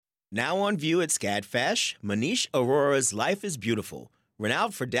Now on view at SCADFASH, Manish Arora's Life is Beautiful.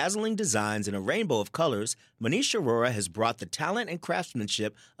 Renowned for dazzling designs in a rainbow of colors, Manish Arora has brought the talent and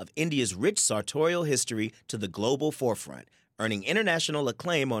craftsmanship of India's rich sartorial history to the global forefront, earning international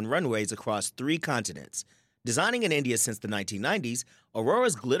acclaim on runways across 3 continents. Designing in India since the 1990s,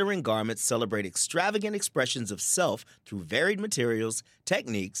 Aurora's glittering garments celebrate extravagant expressions of self through varied materials,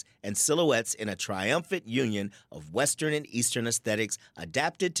 techniques, and silhouettes in a triumphant union of Western and Eastern aesthetics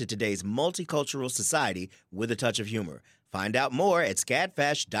adapted to today's multicultural society with a touch of humor. Find out more at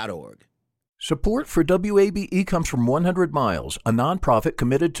scadfash.org. Support for WABE comes from 100 Miles, a nonprofit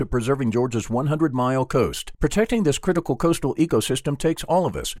committed to preserving Georgia's 100-mile coast. Protecting this critical coastal ecosystem takes all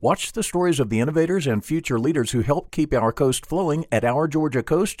of us. Watch the stories of the innovators and future leaders who help keep our coast flowing at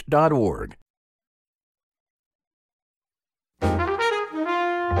ourgeorgiacoast.org.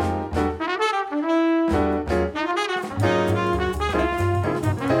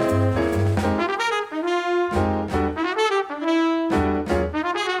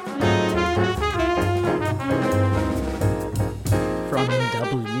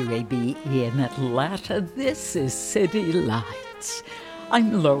 WABE in Atlanta, this is City Lights.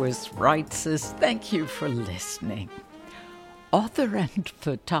 I'm Lois Reitzes. Thank you for listening. Author and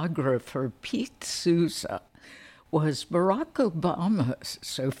photographer Pete Souza was Barack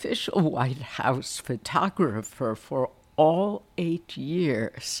Obama's official White House photographer for all 8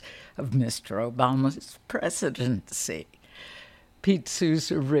 years of Mr. Obama's presidency. Pete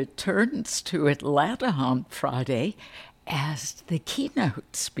Souza returns to Atlanta on Friday as the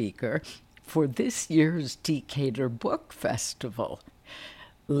keynote speaker for this year's Decatur Book Festival.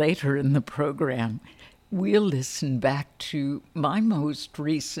 Later in the program, we'll listen back to my most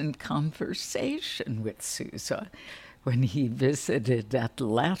recent conversation with Souza when he visited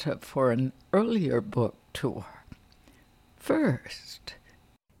Atlanta for an earlier book tour. First,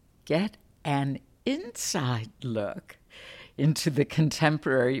 get an inside look into the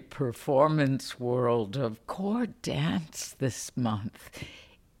contemporary performance world of core dance this month.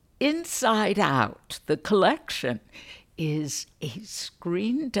 Inside Out, the collection, is a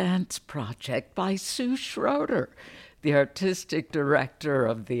screen dance project by Sue Schroeder, the artistic director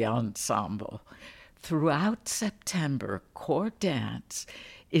of the ensemble. Throughout September, Core Dance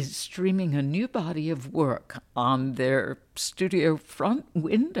is streaming a new body of work on their studio front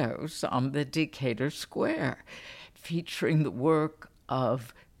windows on the Decatur Square, featuring the work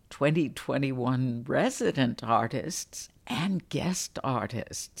of 2021 resident artists and guest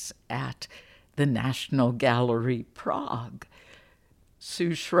artists at the National Gallery Prague.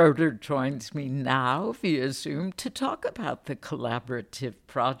 Sue Schroeder joins me now via Zoom to talk about the collaborative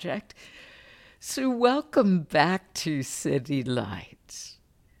project. Sue, welcome back to City Lights.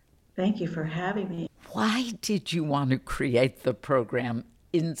 Thank you for having me. Why did you want to create the program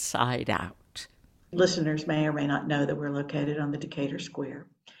Inside Out? Listeners may or may not know that we're located on the Decatur Square.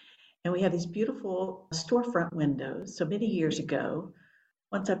 And we have these beautiful storefront windows. So many years ago,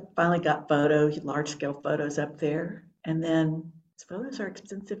 once I finally got photos, large-scale photos up there, and then these photos are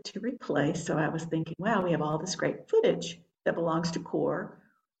expensive to replace. So I was thinking, wow, we have all this great footage that belongs to Core.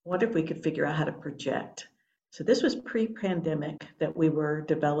 I wonder if we could figure out how to project. So this was pre-pandemic that we were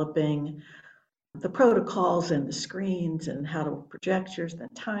developing the protocols and the screens and how to projectors and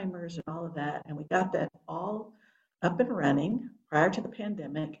timers and all of that. And we got that all up and running prior to the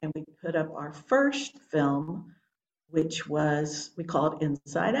pandemic. And we put up our first film, which was, we call it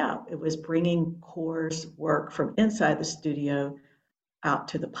Inside Out. It was bringing Core's work from inside the studio out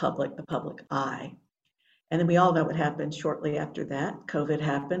to the public eye. And then we all know what happened shortly after that. COVID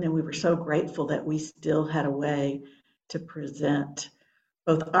happened, and we were so grateful that we still had a way to present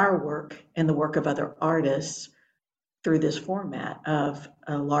both our work and the work of other artists through this format of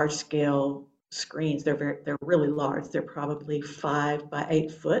large-scale screens. They're really large. They're probably 5 by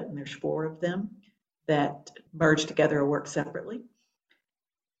 8 foot, and there's 4 of them that merge together or work separately.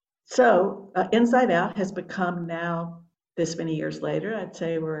 So Inside Out has become now, this many years later, I'd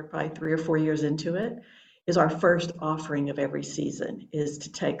say we're probably 3 or 4 years into it, is our first offering of every season, is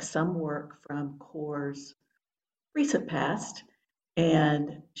to take some work from Core's recent past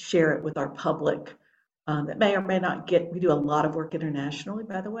and share it with our public that may or may not get, we do a lot of work internationally,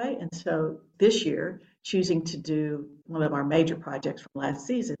 by the way. And so this year, choosing to do one of our major projects from last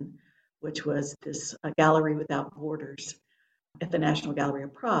season, which was this Gallery Without Borders at the National Gallery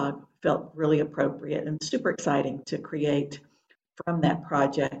of Prague, felt really appropriate and super exciting to create from that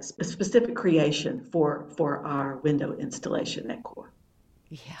project a specific creation for our window installation at Core.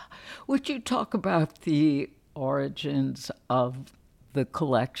 Yeah. Would you talk about the origins of the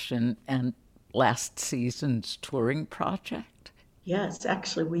collection and last season's touring project? Yes,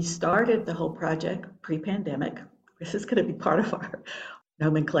 actually, we started the whole project pre-pandemic. This is going to be part of our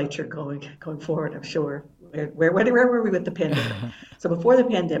nomenclature going forward, I'm sure. Where were we with the pandemic? So before the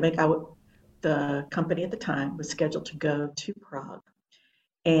pandemic, the company at the time was scheduled to go to Prague,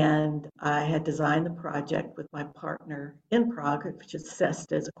 and I had designed the project with my partner in Prague, which is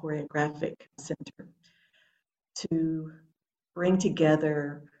CEST as a choreographic center, to bring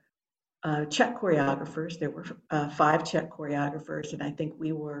together Czech choreographers. There were 5 Czech choreographers, and I think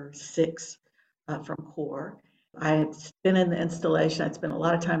we were 6 from CORE. I had been in the installation. I'd spent a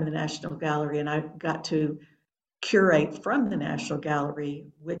lot of time in the National Gallery, and I got to curate from the National Gallery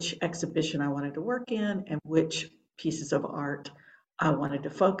which exhibition I wanted to work in and which pieces of art I wanted to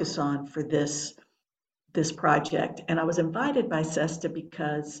focus on for this project. And I was invited by CESTA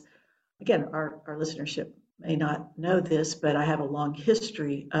because, again, our listenership may not know this, but I have a long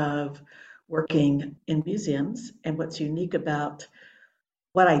history of working in museums. And what's unique about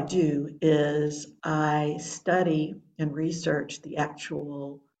what I do is I study and research the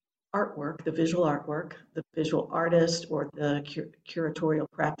actual artwork, the visual artwork, the visual artist, or the curatorial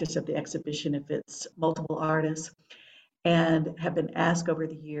practice of the exhibition if it's multiple artists, and have been asked over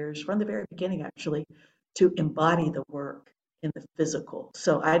the years, from the very beginning actually, to embody the work in the physical.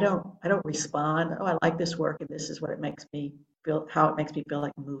 So I don't respond, oh, I like this work and this is what it makes me feel, how it makes me feel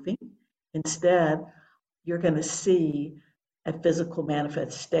like moving. Instead, you're going to see a physical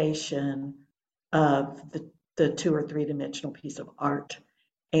manifestation of the 2 or 3 dimensional piece of art.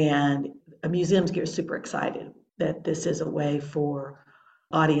 And museums get super excited that this is a way for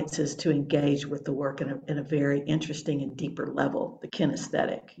audiences to engage with the work in a very interesting and deeper level, the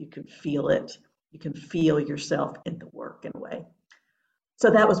kinesthetic. You can feel it. You can feel yourself in the work in a way.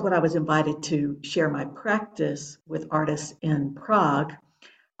 So that was what I was invited to share my practice with artists in Prague,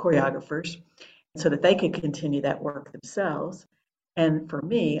 choreographers, so that they could continue that work themselves. And for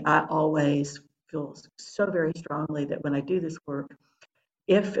me, I always feel so very strongly that when I do this work,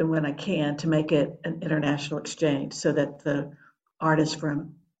 if and when I can, to make it an international exchange so that the artists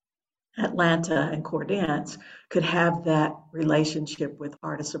from Atlanta and Core Dance could have that relationship with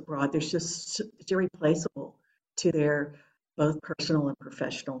artists abroad. It's irreplaceable to their both personal and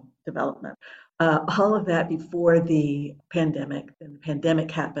professional development. All of that before the pandemic. And the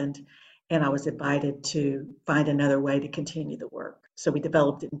pandemic happened, and I was invited to find another way to continue the work. So we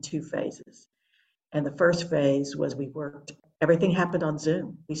developed it in 2 phases. And the first phase was everything happened on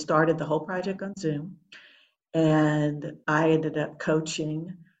Zoom. We started the whole project on Zoom, and I ended up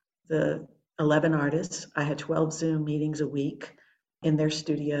coaching the 11 artists. I had 12 Zoom meetings a week in their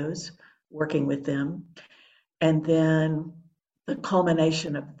studios, working with them. And then the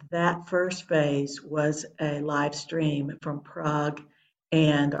culmination of that first phase was a live stream from Prague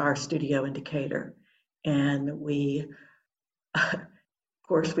and our studio in Decatur. And of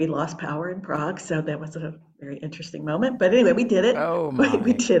course, we lost power in Prague, so that was a very interesting moment. But anyway, we did it. Oh my.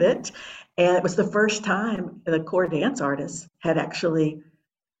 We did it. And it was the first time the Core Dance artists had actually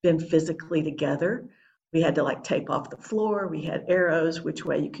been physically together. We had to tape off the floor. We had arrows which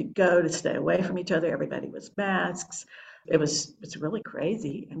way you could go to stay away from each other. Everybody was masks. It's really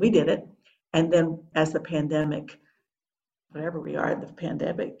crazy, and we did it. And then as the pandemic, whatever we are in the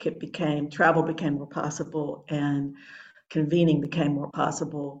pandemic, travel became more possible and convening became more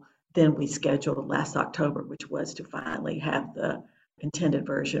possible. Then we scheduled last October, which was to finally have the intended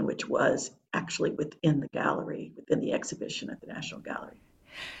version, which was actually within the gallery, within the exhibition at the National Gallery.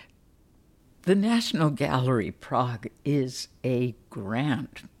 The National Gallery Prague is a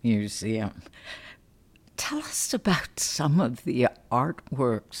grand museum. Tell us about some of the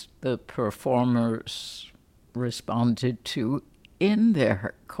artworks the performers responded to in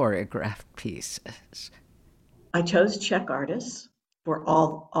their choreographed pieces. I chose Czech artists for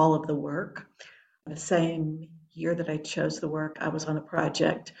all of the work. The same year that I chose the work, I was on a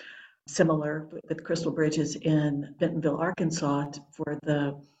project similar with Crystal Bridges in Bentonville, Arkansas, for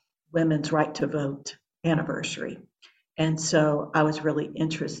the Women's Right to Vote anniversary. And so I was really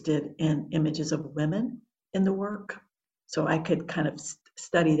interested in images of women in the work. So I could kind of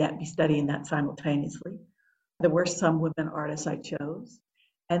be studying that simultaneously. There were some women artists I chose.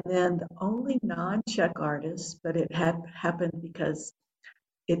 And then the only non-Czech artists, but it had happened because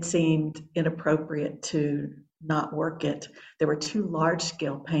it seemed inappropriate to not work it. There were 2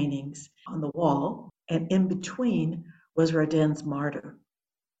 large-scale paintings on the wall, and in between was Rodin's Martyr,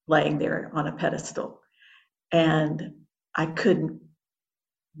 laying there on a pedestal. And I couldn't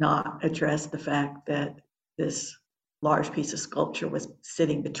not address the fact that this large piece of sculpture was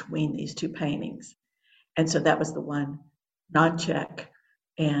sitting between these 2 paintings. And so that was the one, non-Czech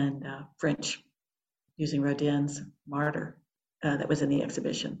and French, using Rodin's Martyr. that was in the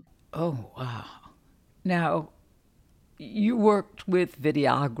exhibition. Oh, wow. Now, you worked with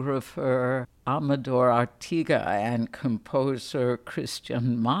videographer Amador Artiga and composer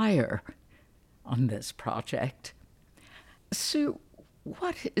Christian Meyer on this project. Sue,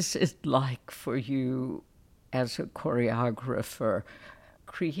 what is it like for you as a choreographer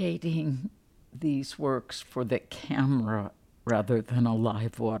creating these works for the camera rather than a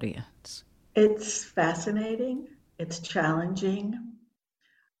live audience? It's fascinating, it's challenging,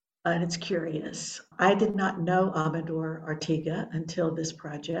 and it's curious. I did not know Amador Artiga until this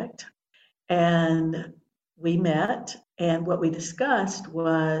project, and we met, and what we discussed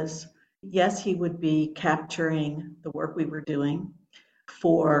was, yes, he would be capturing the work we were doing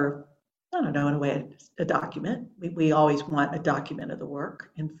for, I don't know, in a way, a document. We always want a document of the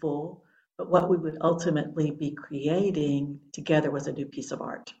work in full, but what we would ultimately be creating together was a new piece of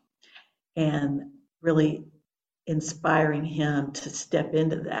art. And really inspiring him to step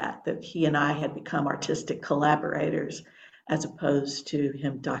into that he and I had become artistic collaborators as opposed to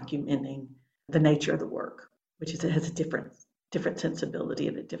him documenting the nature of the work, which is, it has a different sensibility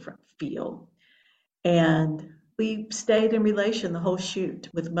and a different feel. And we stayed in relation the whole shoot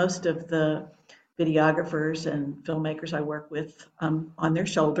with most of the videographers and filmmakers I work with on their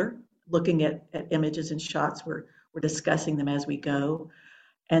shoulder, looking at images and shots. We're discussing them as we go.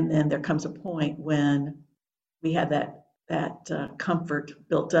 And then there comes a point when we have that comfort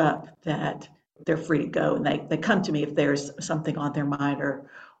built up that they're free to go. And they come to me if there's something on their mind or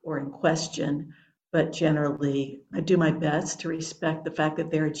in question. But generally, I do my best to respect the fact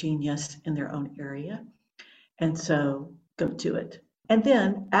that they're a genius in their own area. And so go to it. And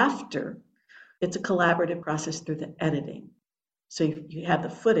then after, it's a collaborative process through the editing. So you have the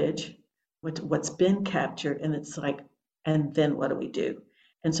footage, what's been captured, and it's like, and then what do we do?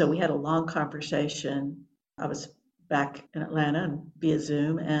 And so we had a long conversation. I was back in Atlanta and via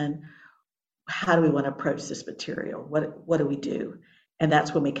Zoom, and how do we want to approach this material? What do we do? And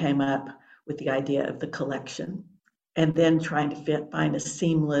that's when we came up with the idea of the collection, and then trying to find a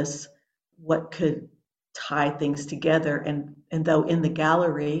seamless, what could tie things together. And though in the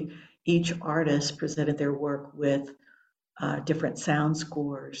gallery, each artist presented their work with different sound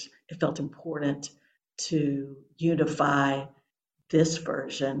scores, it felt important to unify this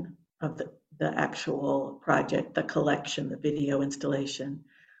version of the actual project, the collection, the video installation,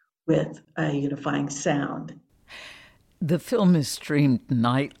 with a unifying sound. The film is streamed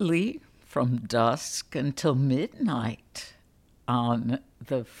nightly from dusk until midnight on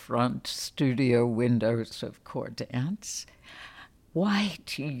the front studio windows of Cordance. Why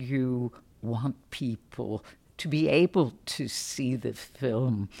do you want people to be able to see the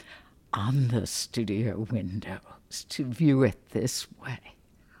film on the studio windows, to view it this way?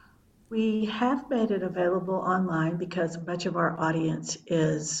 We have made it available online because much of our audience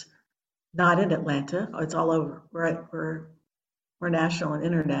is not in Atlanta. It's all over. We're national and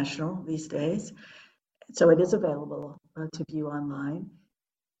international these days. So it is available to view online.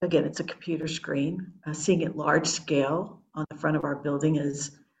 Again, it's a computer screen. Seeing it large scale on the front of our building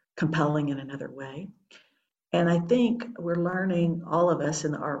is compelling in another way. And I think we're learning, all of us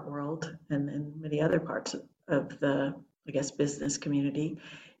in the art world and in many other parts of the, I guess, business community,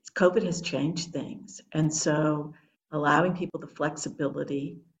 COVID has changed things. And so allowing people the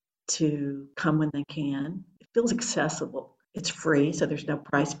flexibility to come when they can, it feels accessible. It's free, so there's no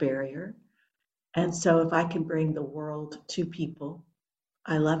price barrier. And so if I can bring the world to people,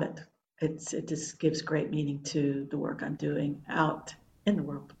 I love it. It just gives great meaning to the work I'm doing out in the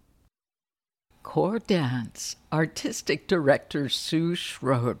world. Cordance artistic director Sue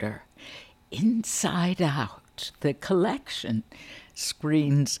Schroeder. Inside Out, the collection,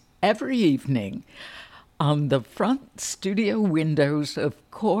 screens every evening on the front studio windows of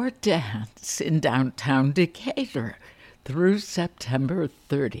Cordance in downtown Decatur through September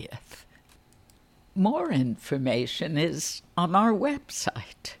 30th. More information is on our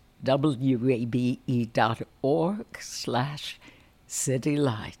website,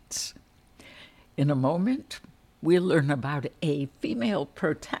 wabe.org/citylights. In a moment, we'll learn about a female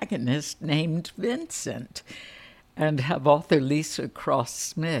protagonist named Vincent and have author Lisa Cross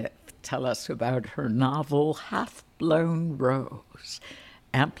Smith tell us about her novel Half-Blown Rose.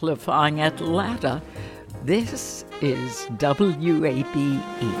 Amplifying Atlanta, this is WABE.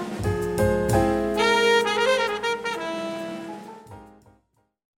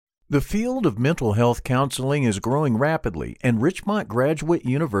 The field of mental health counseling is growing rapidly, and Richmont Graduate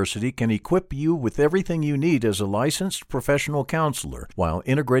University can equip you with everything you need as a licensed professional counselor while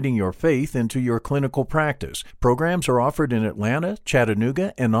integrating your faith into your clinical practice. Programs are offered in Atlanta,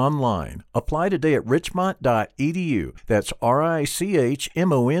 Chattanooga, and online. Apply today at richmont.edu. That's richmont.edu.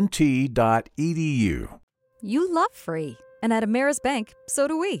 You love free, and at Ameris Bank, so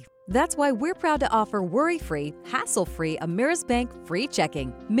do we. That's why we're proud to offer worry-free, hassle-free Ameris Bank free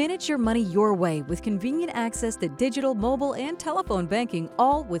checking. Manage your money your way with convenient access to digital, mobile, and telephone banking,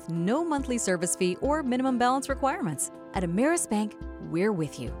 all with no monthly service fee or minimum balance requirements. At Ameris Bank, we're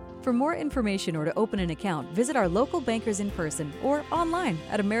with you. For more information or to open an account, visit our local bankers in person or online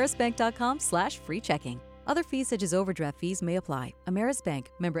at amerisbank.com/free checking. Other fees such as overdraft fees may apply. Ameris Bank,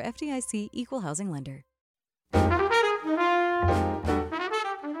 member FDIC, equal housing lender.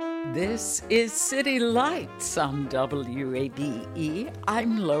 This is City Lights on WABE.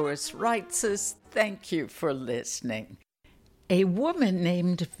 I'm Lois Reitzes. Thank you for listening. A woman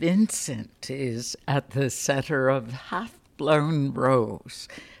named Vincent is at the center of Half-Blown Rose,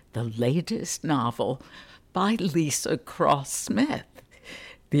 the latest novel by Lisa Cross Smith.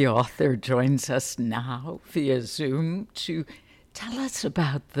 The author joins us now via Zoom to tell us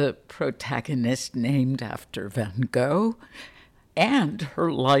about the protagonist named after Van Gogh and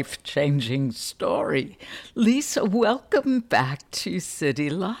her life-changing story. Lisa, welcome back to City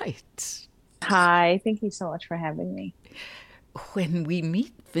Lights. Hi, thank you so much for having me. When we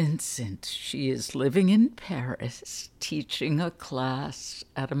meet Vincent, she is living in Paris, teaching a class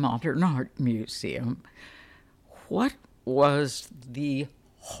at a modern art museum. What was the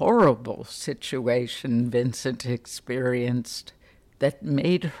horrible situation Vincent experienced that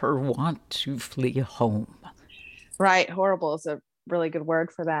made her want to flee home? Right, horrible is a really good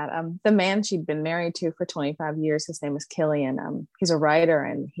word for that. The man she'd been married to for 25 years, his name is Killian. He's a writer,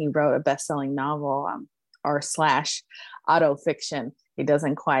 and he wrote a best-selling novel or slash auto fiction. He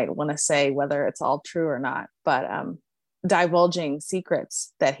doesn't quite want to say whether it's all true or not, but divulging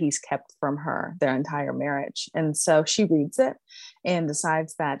secrets that he's kept from her their entire marriage. And so she reads it and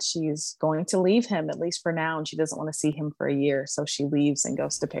decides that she's going to leave him, at least for now, and she doesn't want to see him for a year. So she leaves and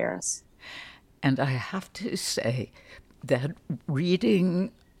goes to Paris. And I have to say that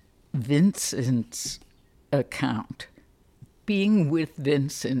reading Vincent's account, being with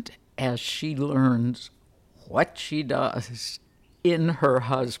Vincent as she learns what she does in her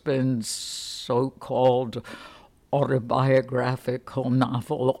husband's so-called autobiographical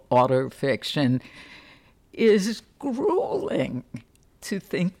novel, autofiction, is grueling. To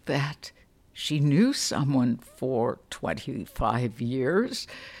think that she knew someone for 25 years,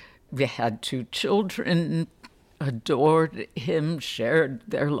 they had 2 children, adored him, shared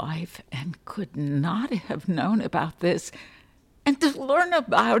their life, and could not have known about this, and to learn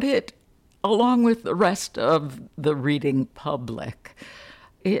about it along with the rest of the reading public.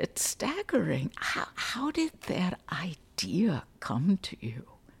 It's staggering. How did that idea come to you?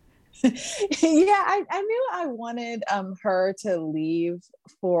 Yeah, I knew I wanted her to leave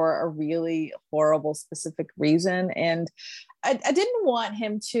for a really horrible specific reason. And I didn't want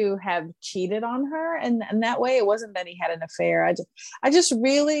him to have cheated on her. And that way, it wasn't that he had an affair. I just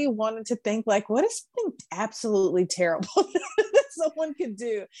really wanted to think, like, what is something absolutely terrible that someone could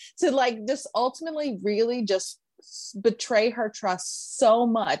do to, like, just ultimately really just betray her trust so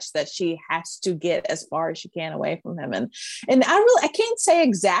much that she has to get as far as she can away from him. And I can't say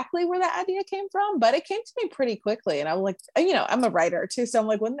exactly where that idea came from, but it came to me pretty quickly. And I was like, I'm a writer too. So I'm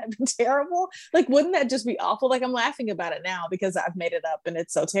like, wouldn't that be terrible? Like, wouldn't that just be awful? Like, I'm laughing about it now because I've made it up and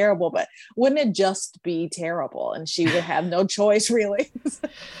it's so terrible, but wouldn't it just be terrible? And she would have no choice, really.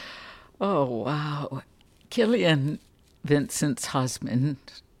 Oh, wow. Killian, Vincent's husband,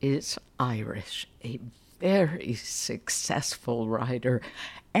 is Irish, a very successful writer,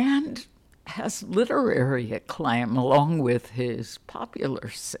 and has literary acclaim along with his popular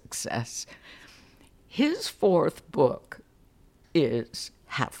success. His 4th book is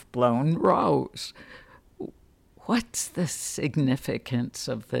Half-Blown Rose. What's the significance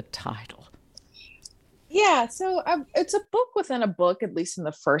of the title? Yeah, so it's a book within a book, at least in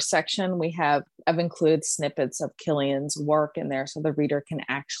the first section. I've included snippets of Killian's work in there so the reader can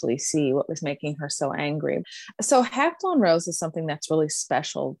actually see what was making her so angry. So Half-Blown Rose is something that's really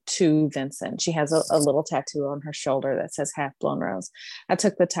special to Vincent. She has a little tattoo on her shoulder that says Half-Blown Rose. I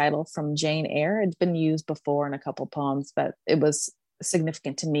took the title from Jane Eyre. It's been used before in a couple poems, but it was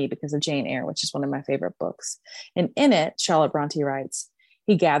significant to me because of Jane Eyre, which is one of my favorite books. And in it, Charlotte Bronte writes,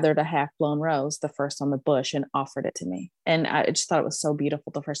 he gathered a half-blown rose, the first on the bush, and offered it to me. And I just thought it was so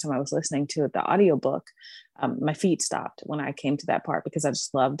beautiful. The first time I was listening to it, the audiobook, my feet stopped when I came to that part because I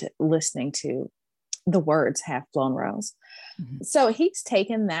just loved listening to the words half-blown rose. Mm-hmm. So he's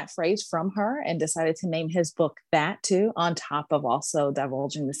taken that phrase from her and decided to name his book that too, on top of also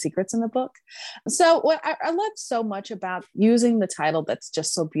divulging the secrets in the book. So what I love so much about using the title that's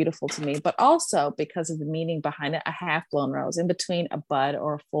just so beautiful to me, but also because of the meaning behind it, a half-blown rose, in between a bud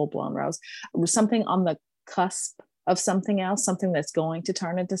or a full-blown rose, something on the cusp of something else, something that's going to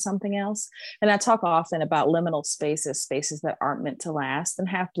turn into something else. And I talk often about liminal spaces, spaces that aren't meant to last. And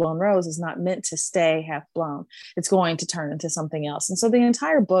half-blown rose is not meant to stay half-blown. It's going to turn into something else. And so the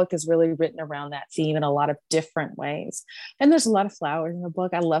entire book is really written around that theme in a lot of different ways. And there's a lot of flowers in the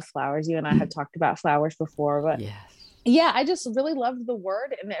book. I love flowers. You and I have talked about flowers before, but yes. Yeah, I just really loved the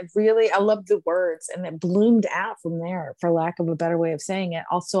word, and I loved the words, and it bloomed out from there, for lack of a better way of saying it.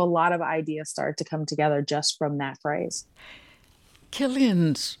 Also, a lot of ideas started to come together just from that phrase.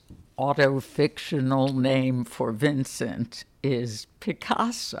 Killian's autofictional name for Vincent is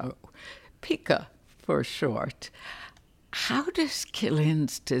Picasso, Pika for short. How does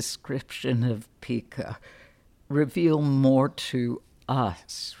Killian's description of Pika reveal more to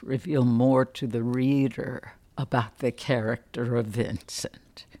us, reveal more to the reader about the character of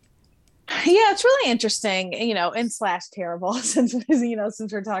Vincent? Yeah, it's really interesting, and / terrible, since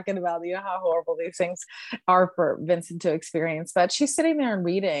we're talking about, how horrible these things are for Vincent to experience. But she's sitting there and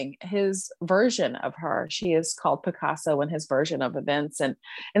reading his version of her. She is called Picasso in his version of events.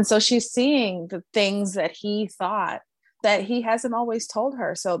 And so she's seeing the things that he thought that he hasn't always told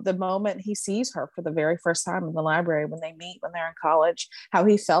her. So the moment he sees her for the very first time in the library, when they meet, when they're in college, how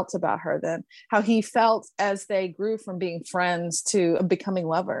he felt about her then, how he felt as they grew from being friends to becoming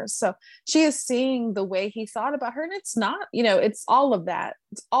lovers. So she is seeing the way he thought about her. And it's not, it's all of that.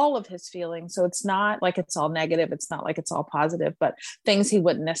 It's all of his feelings. So it's not like it's all negative. It's not like it's all positive, but things he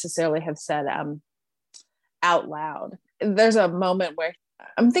wouldn't necessarily have said out loud. There's a moment where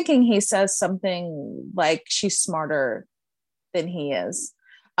I'm thinking he says something like she's smarter than he is,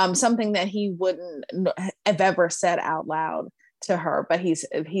 something that he wouldn't have ever said out loud to her, but he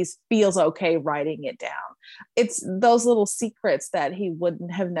feels okay writing it down. It's those little secrets that he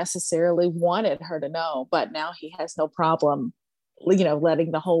wouldn't have necessarily wanted her to know, but now he has no problem,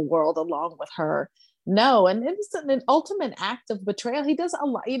 letting the whole world along with her know. And it's an ultimate act of betrayal. He does a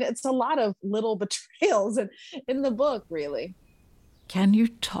lot, it's a lot of little betrayals in the book, really. Can you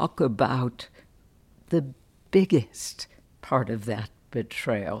talk about the biggest part of that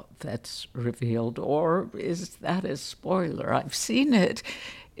betrayal that's revealed, or is that a spoiler? I've seen it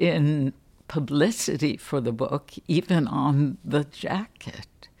in publicity for the book, even on the jacket.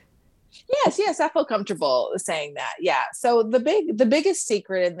 Yes, I feel comfortable saying that. Yeah. So the biggest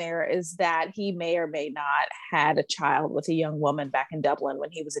secret in there is that he may or may not had a child with a young woman back in Dublin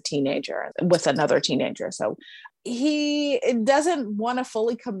when he was a teenager with another teenager. So he doesn't want to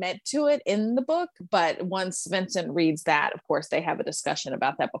fully commit to it in the book, but once Vincent reads that, of course, they have a discussion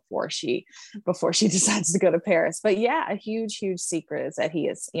about that before she decides to go to Paris. But yeah, a huge secret is that he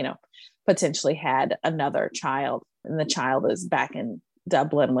is, potentially had another child, and the child is back in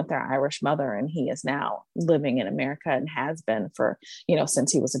Dublin with their Irish mother, and he is now living in America and has been for,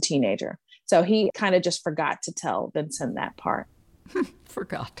 since he was a teenager. So he kind of just forgot to tell Vincent that part.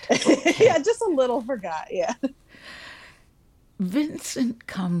 Forgot. Okay. Yeah, just a little forgot. Yeah. Vincent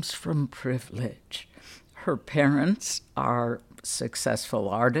comes from privilege. Her parents are successful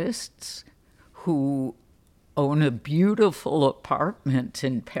artists who own a beautiful apartment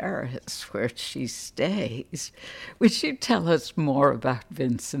in Paris where she stays. Would you tell us more about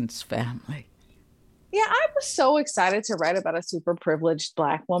Vincent's family? Yeah, I was so excited to write about a super privileged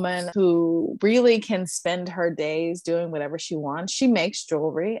Black woman who really can spend her days doing whatever she wants. She makes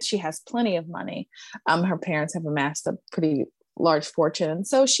jewelry. She has plenty of money. Her parents have amassed a pretty large fortune.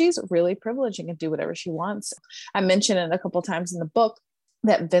 So she's really privileged and can do whatever she wants. I mentioned it a couple of times in the book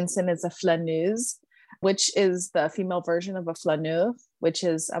that Vincent is a flâneuse, which is the female version of a flaneur, which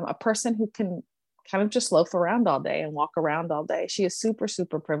is a person who can kind of just loaf around all day and walk around all day. She is super,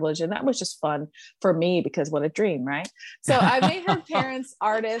 super privileged. And that was just fun for me because what a dream, right? So I made her parents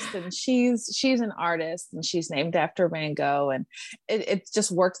artists, and she's an artist, and she's named after Van Gogh. And it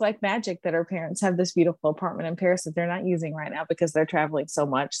just works like magic that her parents have this beautiful apartment in Paris that they're not using right now because they're traveling so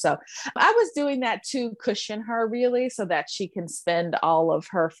much. So I was doing that to cushion her, really, so that she can spend all of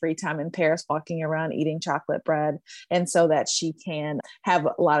her free time in Paris walking around eating chocolate bread, and so that she can have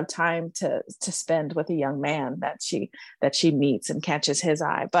a lot of time to spend with a young man that she meets and catches his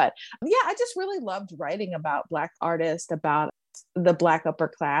eye. But yeah, I just really loved writing about Black artists, about the Black upper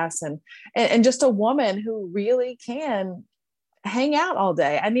class, and just a woman who really can hang out all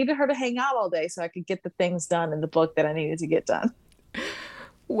day. I needed her to hang out all day so I could get the things done in the book that I needed to get done.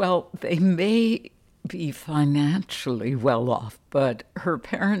 Well, they may be financially well off, but her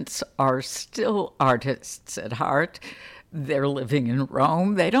parents are still artists at heart. They're living in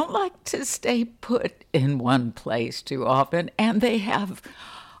Rome. They don't like to stay put in one place too often, and they have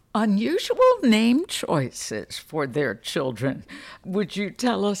unusual name choices for their children. Would you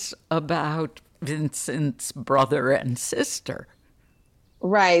tell us about Vincent's brother and sister?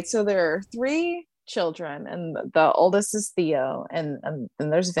 Right. So there are 3 children, and the oldest is Theo, and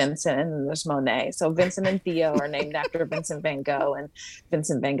there's Vincent, and then there's Monet. So Vincent and Theo are named after Vincent van Gogh and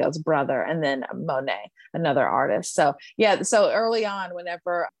Vincent van Gogh's brother, and then Monet, another artist. So yeah, so early on,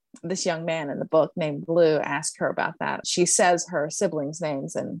 whenever this young man in the book named Blue asked her about that, she says her siblings'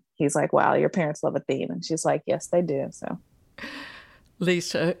 names, and he's like, wow, your parents love a theme. And she's like, yes, they do. So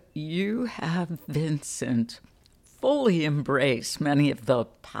Lisa, you have Vincent fully embrace many of the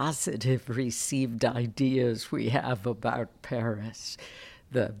positive received ideas we have about Paris.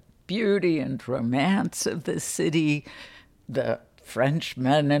 The beauty and romance of the city, the French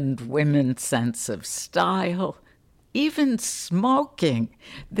men and women's sense of style, even smoking.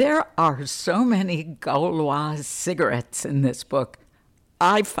 There are so many Gauloise cigarettes in this book.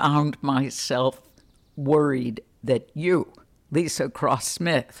 I found myself worried that you, Lisa Cross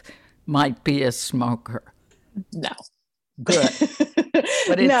Smith, might be a smoker. No. Good.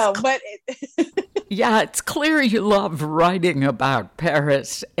 But yeah, it's clear you love writing about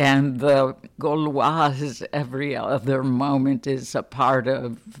Paris, and the Gauloise every other moment is a part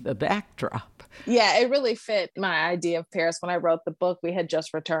of the backdrop. Yeah, it really fit my idea of Paris. When I wrote the book, we had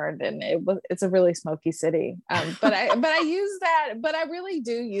just returned, and it's a really smoky city. But I use that, but I really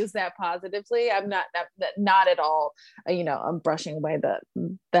do use that positively. I'm not at all, I'm brushing away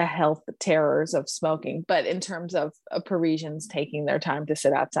the health terrors of smoking. But in terms of Parisians taking their time to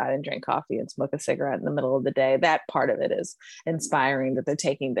sit outside and drink coffee and smoke a cigarette in the middle of the day, that part of it is inspiring, that they're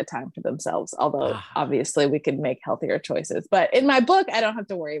taking the time for themselves. Although obviously we could make healthier choices. But in my book, I don't have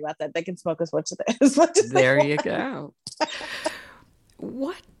to worry about that. They can smoke as much as there you go.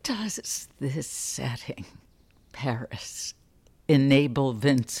 What does this setting, Paris, enable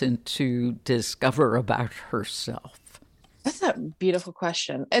Vincent to discover about herself? That's a beautiful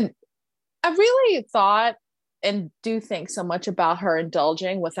question. And I really thought and do think so much about her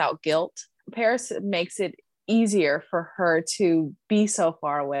indulging without guilt. Paris makes it easier for her to be so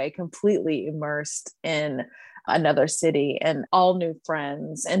far away, completely immersed in another city and all new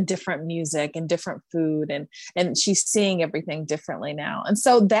friends and different music and different food, and she's seeing everything differently now. And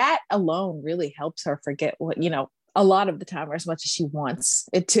so that alone really helps her forget what, a lot of the time, or as much as she wants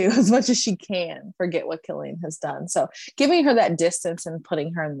it to, as much as she can, forget what Killian has done. So giving her that distance and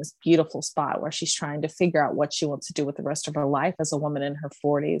putting her in this beautiful spot where she's trying to figure out what she wants to do with the rest of her life as a woman in her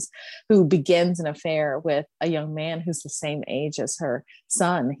 40s, who begins an affair with a young man who's the same age as her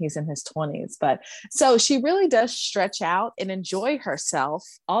son. He's in his 20s. But so she really does stretch out and enjoy herself,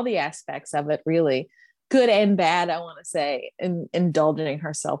 all the aspects of it, really. Good and bad, I want to say, in indulging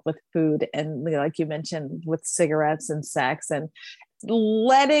herself with food and, like you mentioned, with cigarettes and sex, and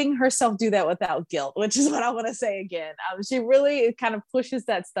letting herself do that without guilt, which is what I want to say again. She really kind of pushes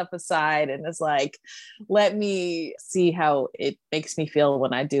that stuff aside and is like, let me see how it makes me feel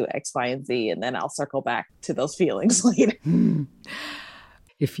when I do X, Y, and Z, and then I'll circle back to those feelings later.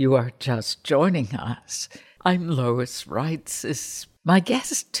 If you are just joining us, I'm Lois Reitzes. My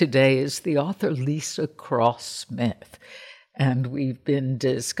guest today is the author Lisa Cross Smith, and we've been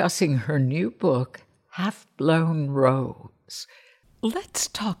discussing her new book, Half Blown Rose. Let's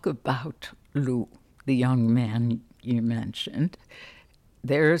talk about Lou, the young man you mentioned.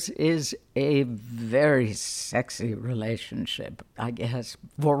 Theirs is a very sexy relationship. I guess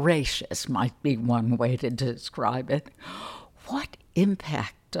voracious might be one way to describe it. What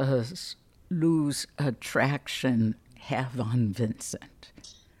impact does Lou's attraction have on Vincent?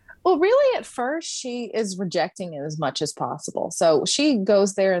 Well, really, at first, she is rejecting it as much as possible. So she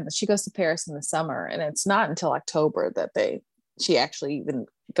goes there, and she goes to Paris in the summer, and it's not until October that she actually even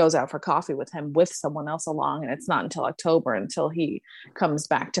goes out for coffee with him with someone else along, and it's not until October until he comes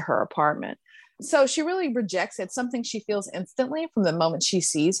back to her apartment. So she really rejects it. It's something she feels instantly from the moment she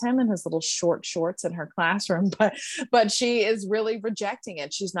sees him in his little short shorts in her classroom. But she is really rejecting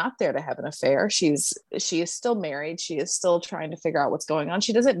it. She's not there to have an affair. She is still married. She is still trying to figure out what's going on.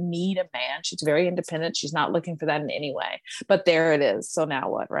 She doesn't need a man. She's very independent. She's not looking for that in any way. But there it is. So now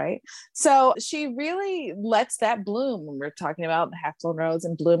what, right? So she really lets that bloom when we're talking about Half Blown Rose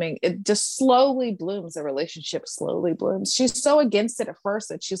and blooming. It just slowly blooms. The relationship slowly blooms. She's so against it at first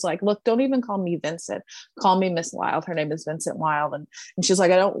that she's like, look, don't even call me Vincent. Call me Miss Wilde. Her name is Vincent Wilde. And she's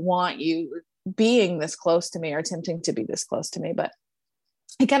like, I don't want you being this close to me or attempting to be this close to me. But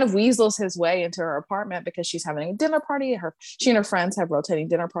he kind of weasels his way into her apartment because she's having a dinner party. She and her friends have rotating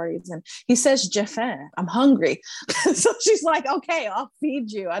dinner parties. And he says, "J'ai faim, I'm hungry." So she's like, okay, I'll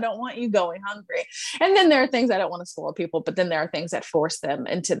feed you. I don't want you going hungry. And then there are things, I don't want to spoil people, but then there are things that force them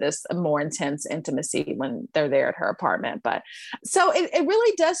into this more intense intimacy when they're there at her apartment. But so it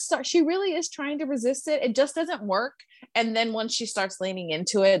really does start. She really is trying to resist it. It just doesn't work. And then once she starts leaning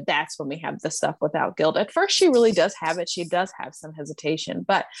into it, that's when we have the stuff without guilt. At first, she really does have it. She does have some hesitation,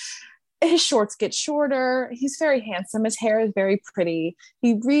 but his shorts get shorter. He's very handsome. His hair is very pretty.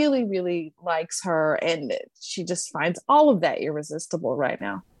 He really, really likes her. And she just finds all of that irresistible right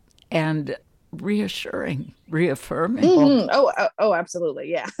now. And reassuring, reaffirming. Mm-hmm. Oh,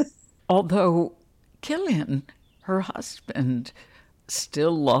 absolutely. Yeah. Although Killian, her husband,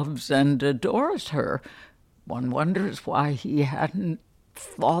 still loves and adores her. One wonders why he hadn't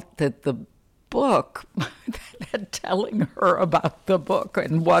thought that the book, that telling her about the book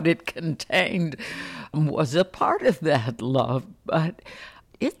and what it contained, was a part of that love. But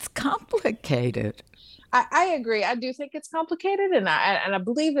it's complicated. I agree. I do think it's complicated, and I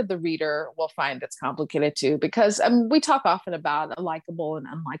believe that the reader will find it's complicated too, because we talk often about likable and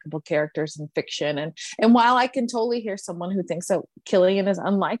unlikable characters in fiction, and while I can totally hear someone who thinks that Killian is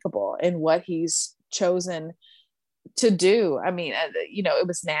unlikable in what he's chosen to do, I mean, it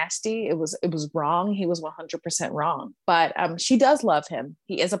was nasty. It was wrong. He was 100% wrong. But she does love him.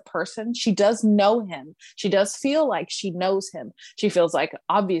 He is a person. She does know him. She does feel like she knows him. She feels like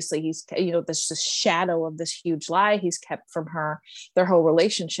obviously he's, this shadow of this huge lie he's kept from her, their whole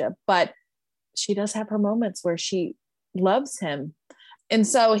relationship. But she does have her moments where she loves him. And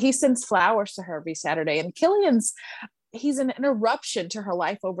so he sends flowers to her every Saturday. And he's an interruption to her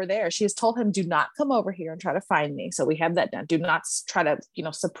life over there. She has told him, do not come over here and try to find me. So we have that done. Do not try to,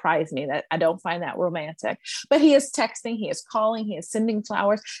 surprise me. That I don't find that romantic. But he is texting, he is calling, he is sending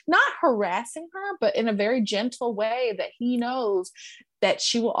flowers, not harassing her, but in a very gentle way that he knows that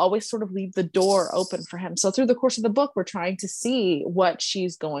she will always sort of leave the door open for him. So through the course of the book, we're trying to see what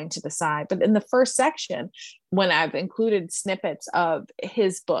she's going to decide. But in the first section, when I've included snippets of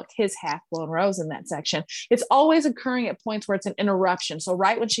his book, his Half-Blown Rose in that section, it's always occurring at points where it's an interruption. So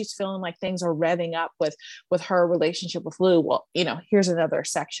right when she's feeling like things are revving up with her relationship with Lou, well, here's another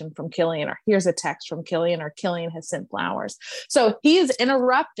section from Killian, or here's a text from Killian, or Killian has sent flowers. So he is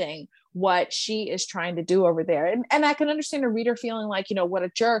interrupting what she is trying to do over there. And I can understand a reader feeling like, what a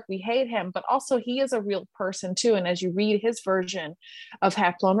jerk, we hate him, but also he is a real person too. And as you read his version of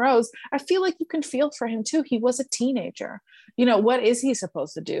Half-Blown Rose, I feel like you can feel for him too. He was a teenager. What is he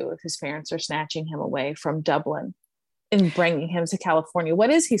supposed to do if his parents are snatching him away from Dublin and bringing him to California? What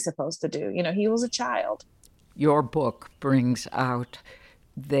is he supposed to do? He was a child. Your book brings out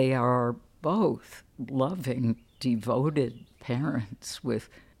they are both loving, devoted parents with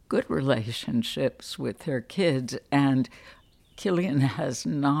good relationships with their kids, and Killian has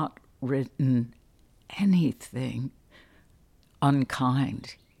not written anything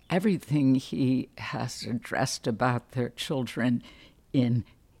unkind. Everything he has addressed about their children in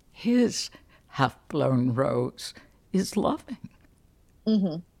his Half-Blown Rose is loving.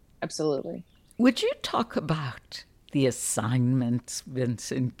 Mm-hmm. Absolutely. Would you talk about the assignments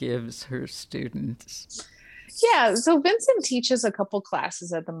Vincent gives her students? Yeah, so Vincent teaches a couple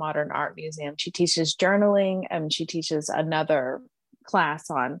classes at the Modern Art Museum. She teaches journaling, and she teaches another class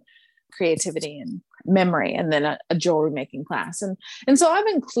on creativity and memory, and then a jewelry making class. And so I've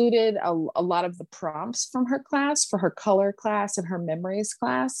included a lot of the prompts from her class for her color class and her memories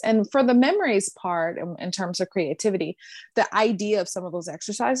class. And for the memories part, in terms of creativity, the idea of some of those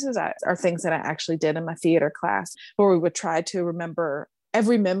exercises are things that I actually did in my theater class, where we would try to remember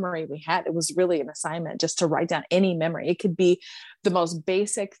every memory we had. It was really an assignment just to write down any memory. It could be the most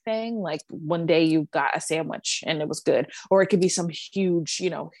basic thing, like one day you got a sandwich and it was good, or it could be some huge,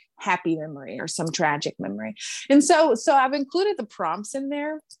 happy memory or some tragic memory. And so I've included the prompts in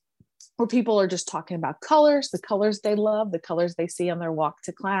there where people are just talking about colors, the colors they love, the colors they see on their walk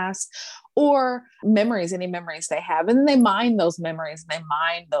to class, or memories, any memories they have. And they mine those memories, and they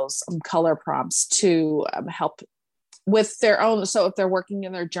mine those color prompts to help with their own. So if they're working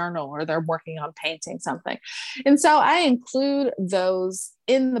in their journal or they're working on painting something. And so I include those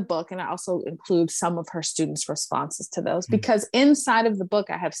in the book, and I also include some of her students' responses to those, because inside of the book,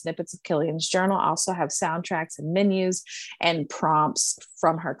 I have snippets of Killian's journal. I also have soundtracks and menus and prompts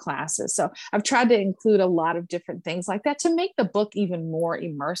from her classes. So I've tried to include a lot of different things like that to make the book even more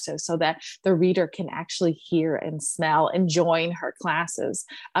immersive, so that the reader can actually hear and smell and join her classes,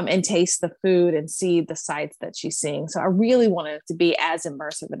 and taste the food and see the sights that she's seeing. So I really wanted it to be as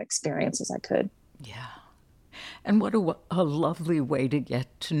immersive an experience as I could. Yeah. And what a lovely way to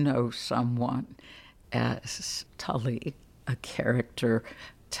get to know someone, as Tully, a character,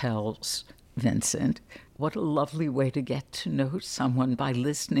 tells Vincent. What a lovely way to get to know someone by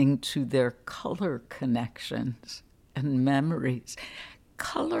listening to their color connections and memories.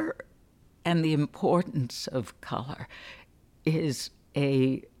 Color and the importance of color is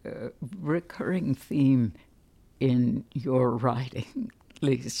a recurring theme in your writing,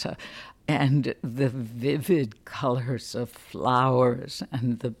 Lisa. And the vivid colors of flowers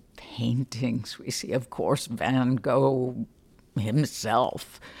and the paintings we see, of course, Van Gogh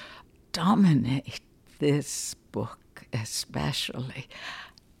himself, dominate this book especially.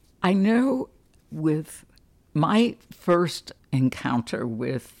 I know with my first encounter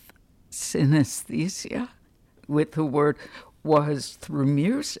with synesthesia, with the word, was through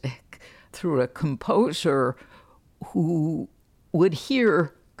music, through a composer who would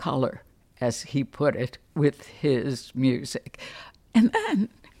hear color, as he put it, with his music. And then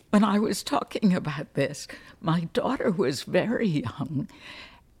when I was talking about this, my daughter was very young,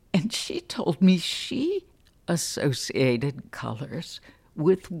 and she told me she associated colors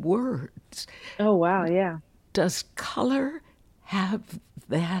with words. Oh, wow, yeah. Does color have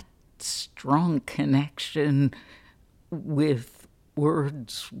that strong connection with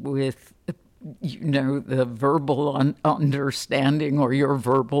words, with the verbal understanding or your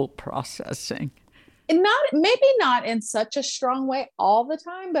verbal processing? And maybe not in such a strong way all the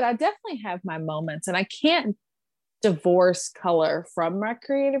time, but I definitely have my moments, and I can't divorce color from my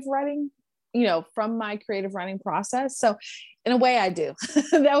creative writing, from my creative writing process. So in a way I do.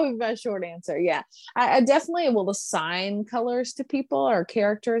 That would be my short answer. Yeah. I definitely will assign colors to people or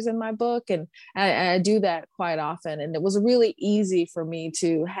characters in my book. And I do that quite often. And it was really easy for me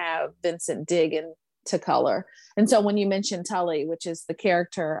to have Vincent dig into color. And so when you mentioned Tully, which is the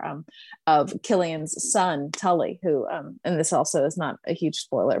character of Killian's son, Tully, who, and this also is not a huge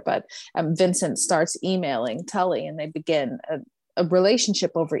spoiler, but Vincent starts emailing Tully, and they begin a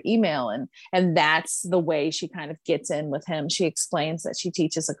relationship over email, and that's the way she kind of gets in with him. She explains that she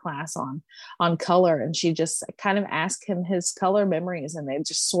teaches a class on color, and she just kind of asks him his color memories, and they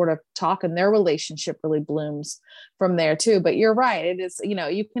just sort of talk, and their relationship really blooms from there too. But you're right, it is,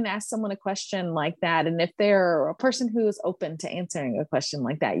 you can ask someone a question like that, and if they're a person who is open to answering a question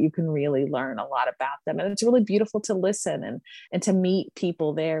like that, you can really learn a lot about them. And it's really beautiful to listen and to meet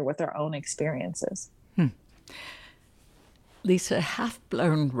people there with their own experiences. Lisa,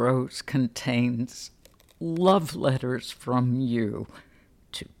 Half-Blown Rose contains love letters from you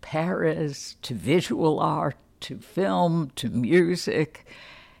to Paris, to visual art, to film, to music.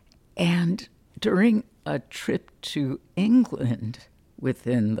 And during a trip to England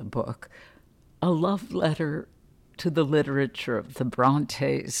within the book, a love letter to the literature of the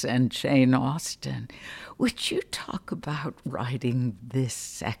Brontes and Jane Austen. Would you talk about writing this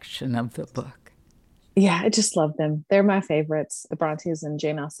section of the book? Yeah, I just love them. They're my favorites. The Brontes and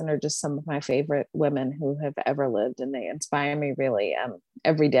Jane Austen are just some of my favorite women who have ever lived, and they inspire me really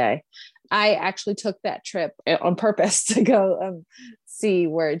every day. I actually took that trip on purpose to go see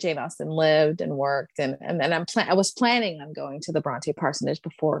where Jane Austen lived and worked, and then I was planning on going to the Bronte parsonage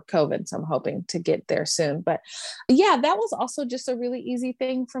before COVID, so I'm hoping to get there soon. But yeah, that was also just a really easy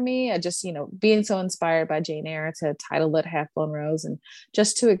thing for me. I just, being so inspired by Jane Eyre to title it Half-Blown Rose, and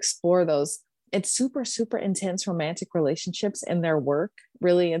just to explore those. It's super, super intense romantic relationships in their work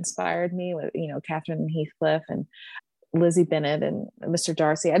really inspired me with, Catherine Heathcliff and Lizzie Bennet and Mr.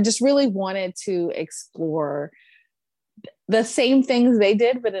 Darcy. I just really wanted to explore the same things they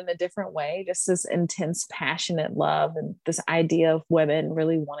did, but in a different way, just this intense, passionate love and this idea of women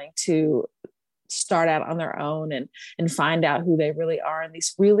really wanting to start out on their own and find out who they really are, and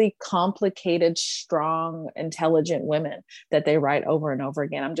these really complicated, strong, intelligent women that they write over and over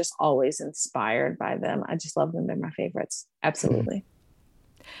again. I'm just always inspired by them. I just love them. They're my favorites. Absolutely.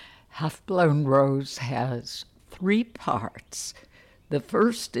 Half-Blown Rose has 3 parts. The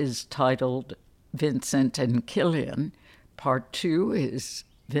first is titled Vincent and Killian. Part 2 is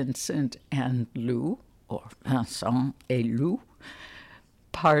Vincent and Lou, or Vincent et Lou.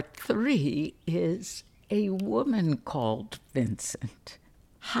 Part 3 is a woman called Vincent.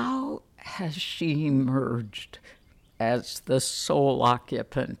 How has she emerged as the sole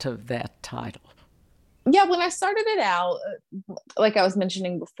occupant of that title? Yeah, when I started it out, like I was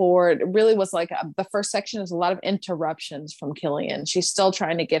mentioning before, it really was like the first section is a lot of interruptions from Killian. She's still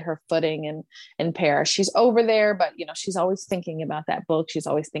trying to get her footing in Paris. She's over there, but she's always thinking about that book. She's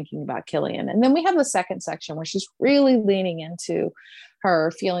always thinking about Killian. And then we have the second section where she's really leaning into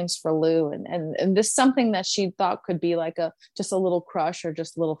her feelings for Lou, and this something that she thought could be like just a little crush or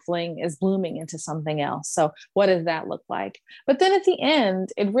just a little fling is blooming into something else. So what does that look like? But then at the end,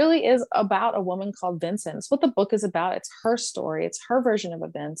 it really is about a woman called Vincent. It's what the book is about. It's her story. It's her version of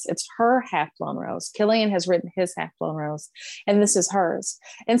events. It's her half-blown rose. Killian has written his half-blown rose, and this is hers.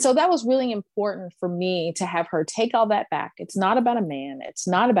 And so that was really important for me to have her take all that back. It's not about a man. It's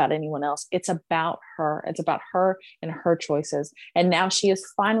not about anyone else. It's about her. It's about her and her choices. And now she is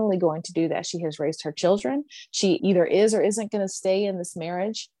finally going to do that. She has raised her children. She either is or isn't going to stay in this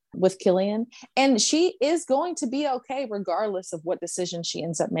marriage with Killian. And she is going to be okay, regardless of what decision she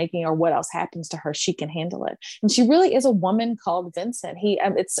ends up making or what else happens to her. She can handle it. And she really is a woman called Vincent.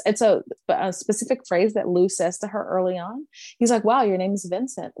 It's a specific phrase that Lou says to her early on. He's like, wow, your name is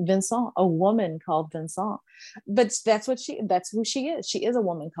Vincent, a woman called Vincent. But that's who she is. She is a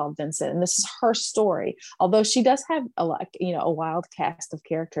woman called Vincent. And this is her story. Although she does have a wild cast of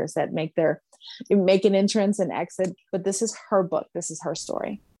characters that make an entrance and exit. But this is her book. This is her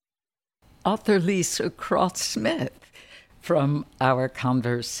story. Author Lisa Croft-Smith from our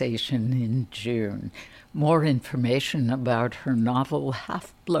conversation in June. More information about her novel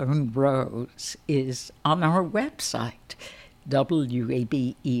Half-Blown Rose is on our website,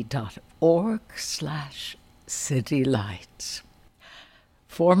 wabe.org/citylights.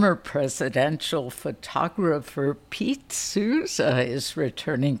 Former presidential photographer Pete Souza is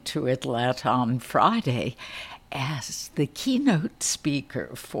returning to Atlanta on Friday as the keynote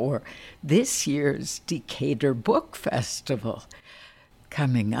speaker for this year's Decatur Book Festival.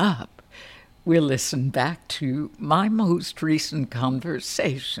 Coming up, we'll listen back to my most recent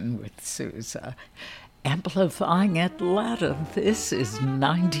conversation with Souza. Amplifying Atlanta, this is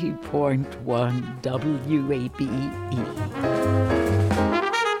 90.1 WABE.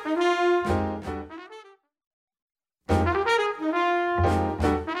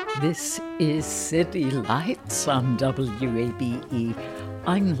 This is City Lights on WABE.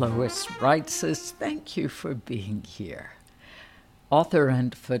 I'm Lois Reitzes. Thank you for being here. Author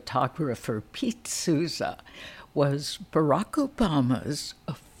and photographer Pete Souza was Barack Obama's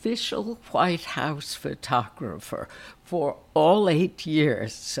official White House photographer for all 8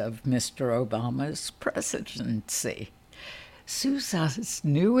 years of Mr. Obama's presidency. Souza's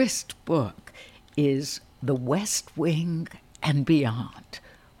newest book is The West Wing and Beyond: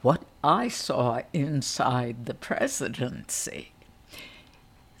 What I Saw Inside the Presidency.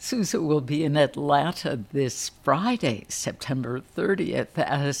 Souza will be in Atlanta this Friday, September 30th,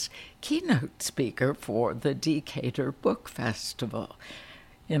 as keynote speaker for the Decatur Book Festival.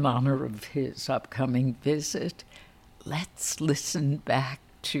 In honor of his upcoming visit, let's listen back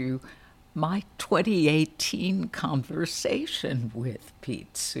to my 2018 conversation with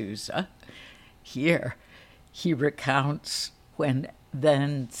Pete Souza. Here, he recounts when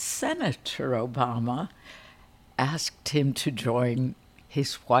then Senator Obama asked him to join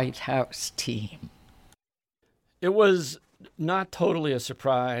his White House team. It was not totally a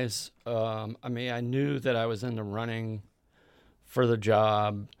surprise. I knew that I was in the running for the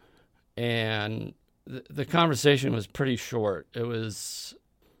job, and the conversation was pretty short. It was,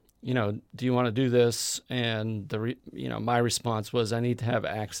 do you want to do this? And my response was, I need to have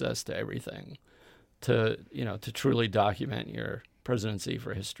access to everything to truly document your presidency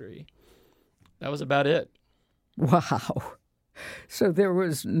for history. That was about it. Wow. So there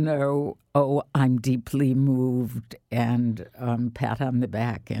was no, I'm deeply moved and pat on the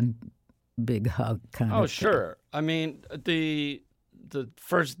back and big hug kind of thing. Oh, sure. I mean, the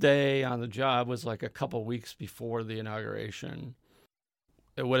first day on the job was like a couple weeks before the inauguration.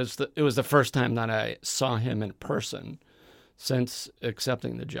 It was the first time that I saw him in person since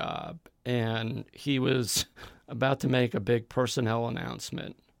accepting the job. And he was about to make a big personnel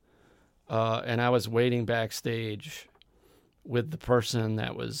announcement. And I was waiting backstage with the person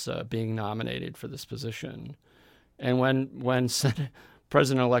that was being nominated for this position. And when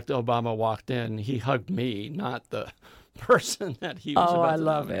President-elect Obama walked in, he hugged me, not the person that he was about to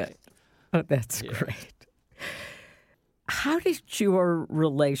nominate. It. Oh, that's great. How did your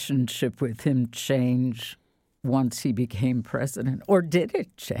relationship with him change once he became president, or did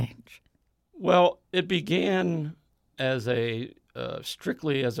it change? Well, it began as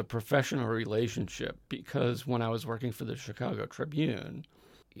strictly as a professional relationship, because when I was working for the Chicago Tribune,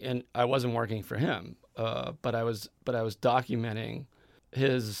 and I wasn't working for him, but I was documenting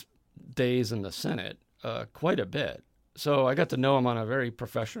his days in the Senate quite a bit. So I got to know him on a very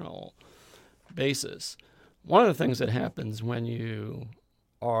professional basis. One of the things that happens when you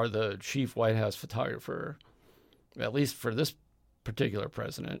are the chief White House photographer, at least for this particular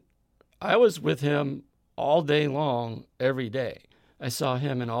president, I was with him all day long, every day. I saw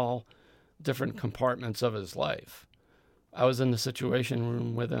him in all different compartments of his life. I was in the Situation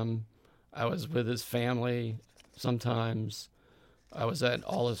Room with him. I was with his family sometimes. I was at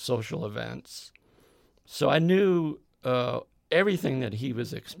all his social events. So I knew everything that he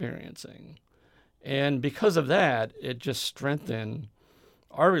was experiencing. And because of that, it just strengthened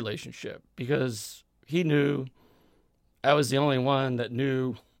our relationship, because he knew I was the only one that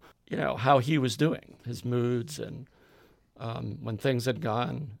knew, how he was doing, his moods, and when things had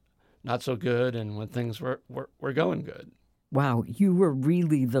gone not so good and when things were going good. Wow, you were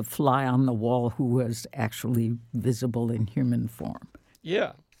really the fly on the wall who was actually visible in human form.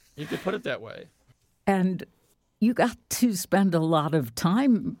 Yeah, you could put it that way. And you got to spend a lot of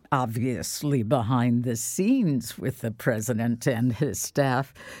time, obviously, behind the scenes with the president and his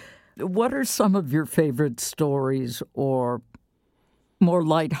staff. What are some of your favorite stories or more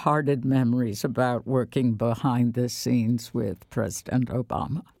lighthearted memories about working behind the scenes with President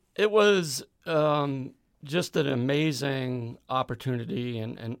Obama? It was just an amazing opportunity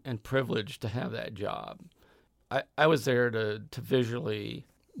and privilege to have that job. I was there to visually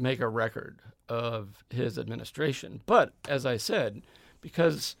make a record of his administration. But as I said,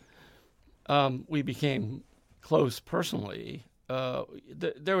 because we became close personally,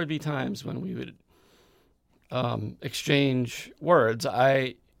 there would be times when we would exchange words.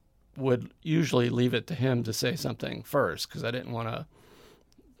 I would usually leave it to him to say something first, because I didn't want to,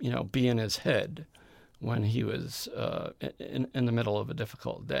 be in his head when he was in the middle of a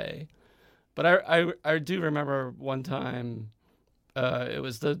difficult day. But I do remember one time, it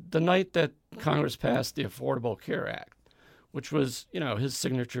was the night that Congress passed the Affordable Care Act, which was, his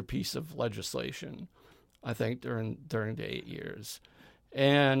signature piece of legislation, I think, during the 8 years.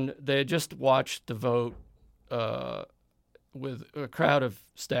 And they had just watched the vote with a crowd of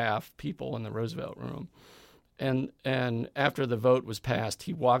staff, people in the Roosevelt Room. And after the vote was passed,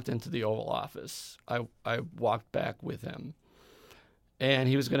 he walked into the Oval Office. I walked back with him. And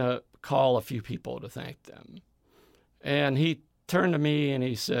he was going to call a few people to thank them. And he turned to me and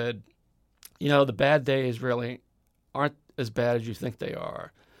he said, the bad days really aren't as bad as you think they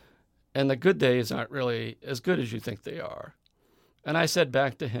are. And the good days aren't really as good as you think they are. And I said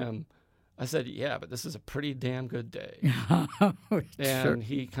back to him, I said, yeah, but this is a pretty damn good day. And Sure.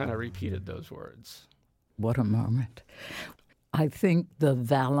 he kind of repeated those words. What a moment. I think the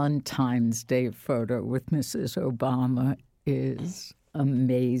Valentine's Day photo with Mrs. Obama is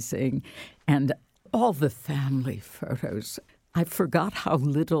amazing. And all the family photos. I forgot how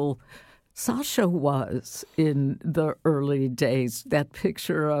little Sasha was in the early days. That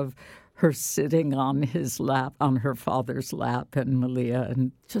picture of her sitting on his lap, on her father's lap, and Malia,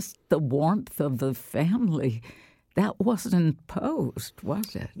 and just the warmth of the family. That wasn't posed,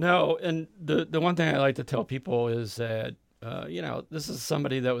 was it? No, and the one thing I like to tell people is that, this is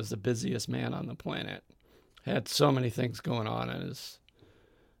somebody that was the busiest man on the planet, had so many things going on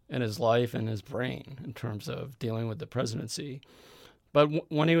in his life and his brain in terms of dealing with the presidency. But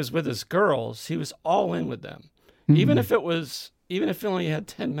when he was with his girls, he was all in with them. Mm-hmm. Even if he only had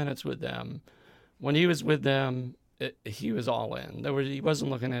 10 minutes with them, when he was with them, he was all in. He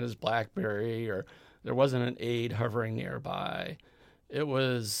wasn't looking at his BlackBerry, or there wasn't an aide hovering nearby. It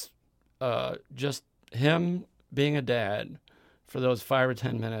was just him being a dad for those 5 or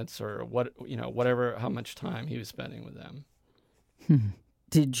 10 minutes, or whatever, how much time he was spending with them.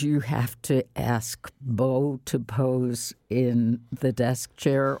 Did you have to ask Beau to pose in the desk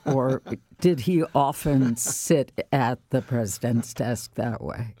chair, or did he often sit at the president's desk that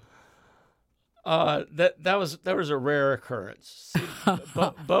way? That was a rare occurrence.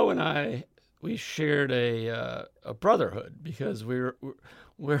 Beau and I, we shared a brotherhood, because we're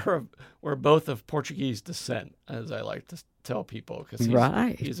both of Portuguese descent, as I like to tell people, because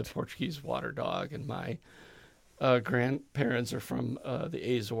he's a Portuguese water dog, and my grandparents are from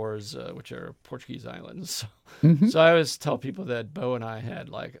the Azores, which are Portuguese islands. So, so I always tell people that Beau and I had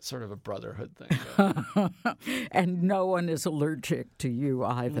like sort of a brotherhood thing. And no one is allergic to you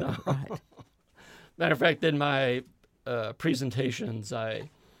either, No. right? Matter of fact, in my presentations,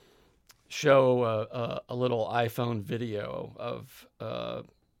 I show a little iPhone video of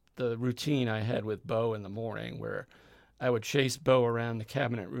the routine I had with Beau in the morning, where I would chase Beau around the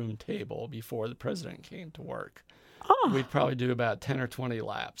cabinet room table before the president came to work. Oh. We'd probably do about 10 or 20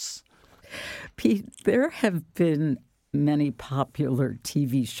 laps. Pete, there have been many popular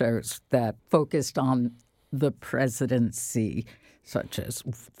TV shows that focused on the presidency, such as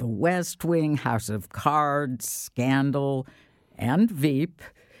The West Wing, House of Cards, Scandal, and Veep.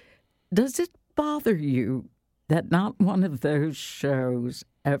 Does it bother you that not one of those shows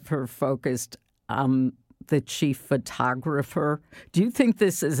ever focused on the chief photographer? Do you think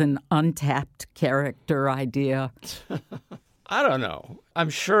this is an untapped character idea? I don't know. I'm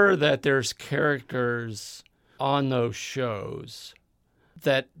sure that there's characters on those shows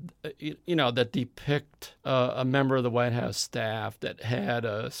that, that depict a member of the White House staff that had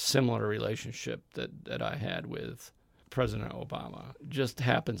a similar relationship that I had with President Obama. Just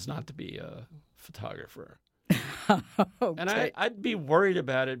happens not to be a photographer. Okay. And I'd be worried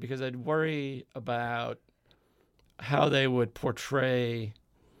about it because I'd worry about how they would portray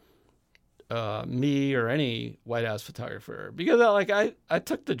me or any White House photographer. Because I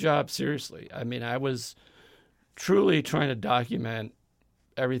took the job seriously. I mean, I was truly trying to document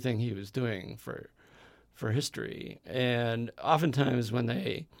everything he was doing for history. And oftentimes when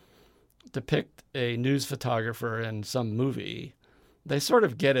they depict a news photographer in some movie, they sort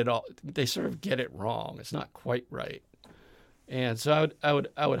of get it wrong. It's not quite right. And so I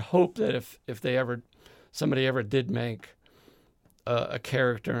would hope that if somebody ever did make a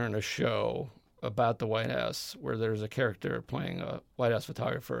character in a show about the White House where there's a character playing a White House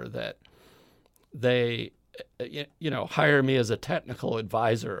photographer, that they hire me as a technical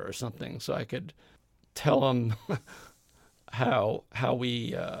advisor or something so I could tell them how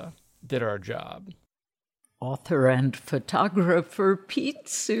we did our job. Author and photographer Pete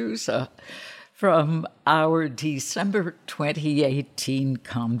Souza from our December 2018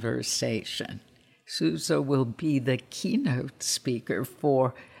 conversation. Souza will be the keynote speaker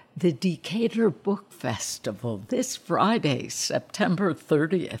for the Decatur Book Festival this Friday, September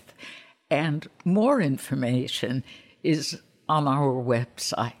 30th. And more information is on our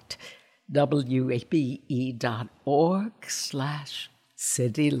website,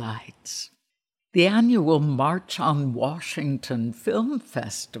 wabe.org/citylights. The annual March on Washington Film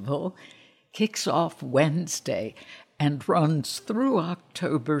Festival kicks off Wednesday and runs through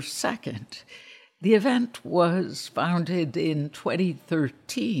October 2nd. The event was founded in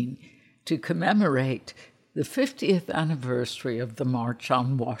 2013 to commemorate the 50th anniversary of the March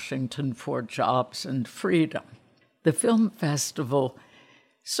on Washington for Jobs and Freedom. The film festival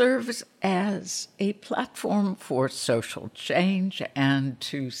serves as a platform for social change and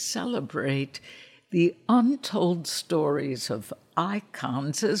to celebrate the untold stories of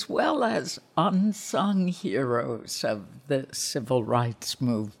icons as well as unsung heroes of the civil rights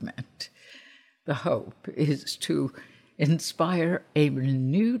movement. The hope is to inspire a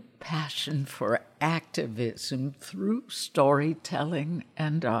renewed passion for activism through storytelling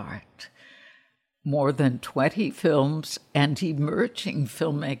and art. More than 20 films and emerging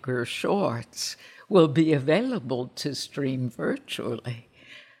filmmaker shorts will be available to stream virtually.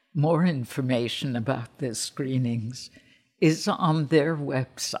 More information about the screenings is on their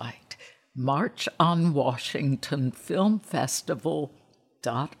website,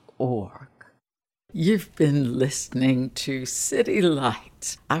 marchonwashingtonfilmfestival.org. You've been listening to City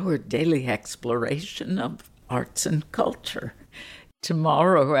Lights, our daily exploration of arts and culture.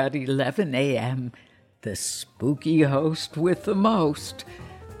 Tomorrow at 11 a.m., the spooky host with the most,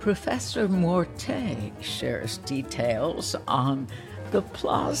 Professor Morte, shares details on the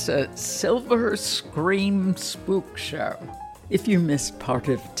Plaza Silver Scream Spook Show. If you missed part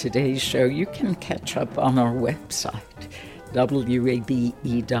of today's show, you can catch up on our website,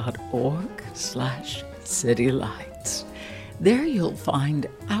 wabe.org/citylights. There you'll find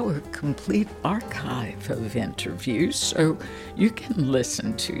our complete archive of interviews, so you can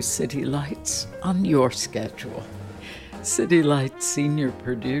listen to City Lights on your schedule. City Lights senior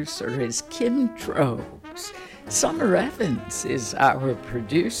producer is Kim Drobes. Summer Evans is our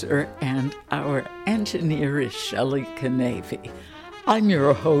producer, and our engineer is Shelley Canavy. I'm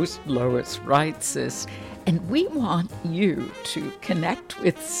your host, Lois Reitzes, and we want you to connect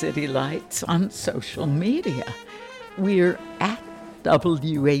with City Lights on social media. We're at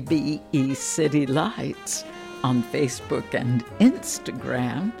WABE City Lights on Facebook and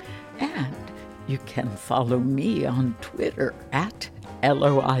Instagram, and you can follow me on Twitter at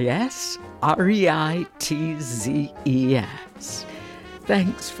LOISREITZES.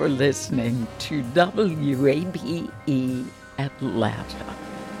 Thanks for listening to WABE Atlanta.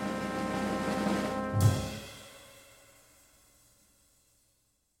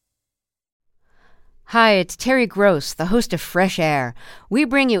 Hi, it's Terry Gross, the host of Fresh Air. We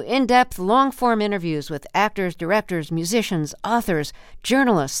bring you in-depth, long-form interviews with actors, directors, musicians, authors,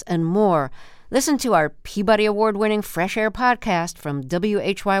 journalists, and more. Listen to our Peabody Award-winning Fresh Air podcast from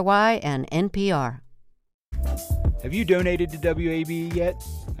WHYY and NPR. Have you donated to WABE yet?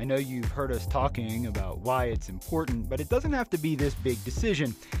 I know you've heard us talking about why it's important, but it doesn't have to be this big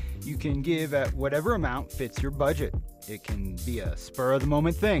decision. You can give at whatever amount fits your budget. It can be a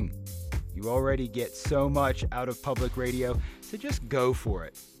spur-of-the-moment thing. You already get so much out of public radio, so just go for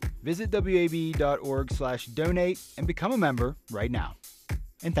it. Visit wabe.org/donate and become a member right now.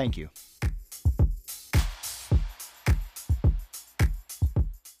 And thank you.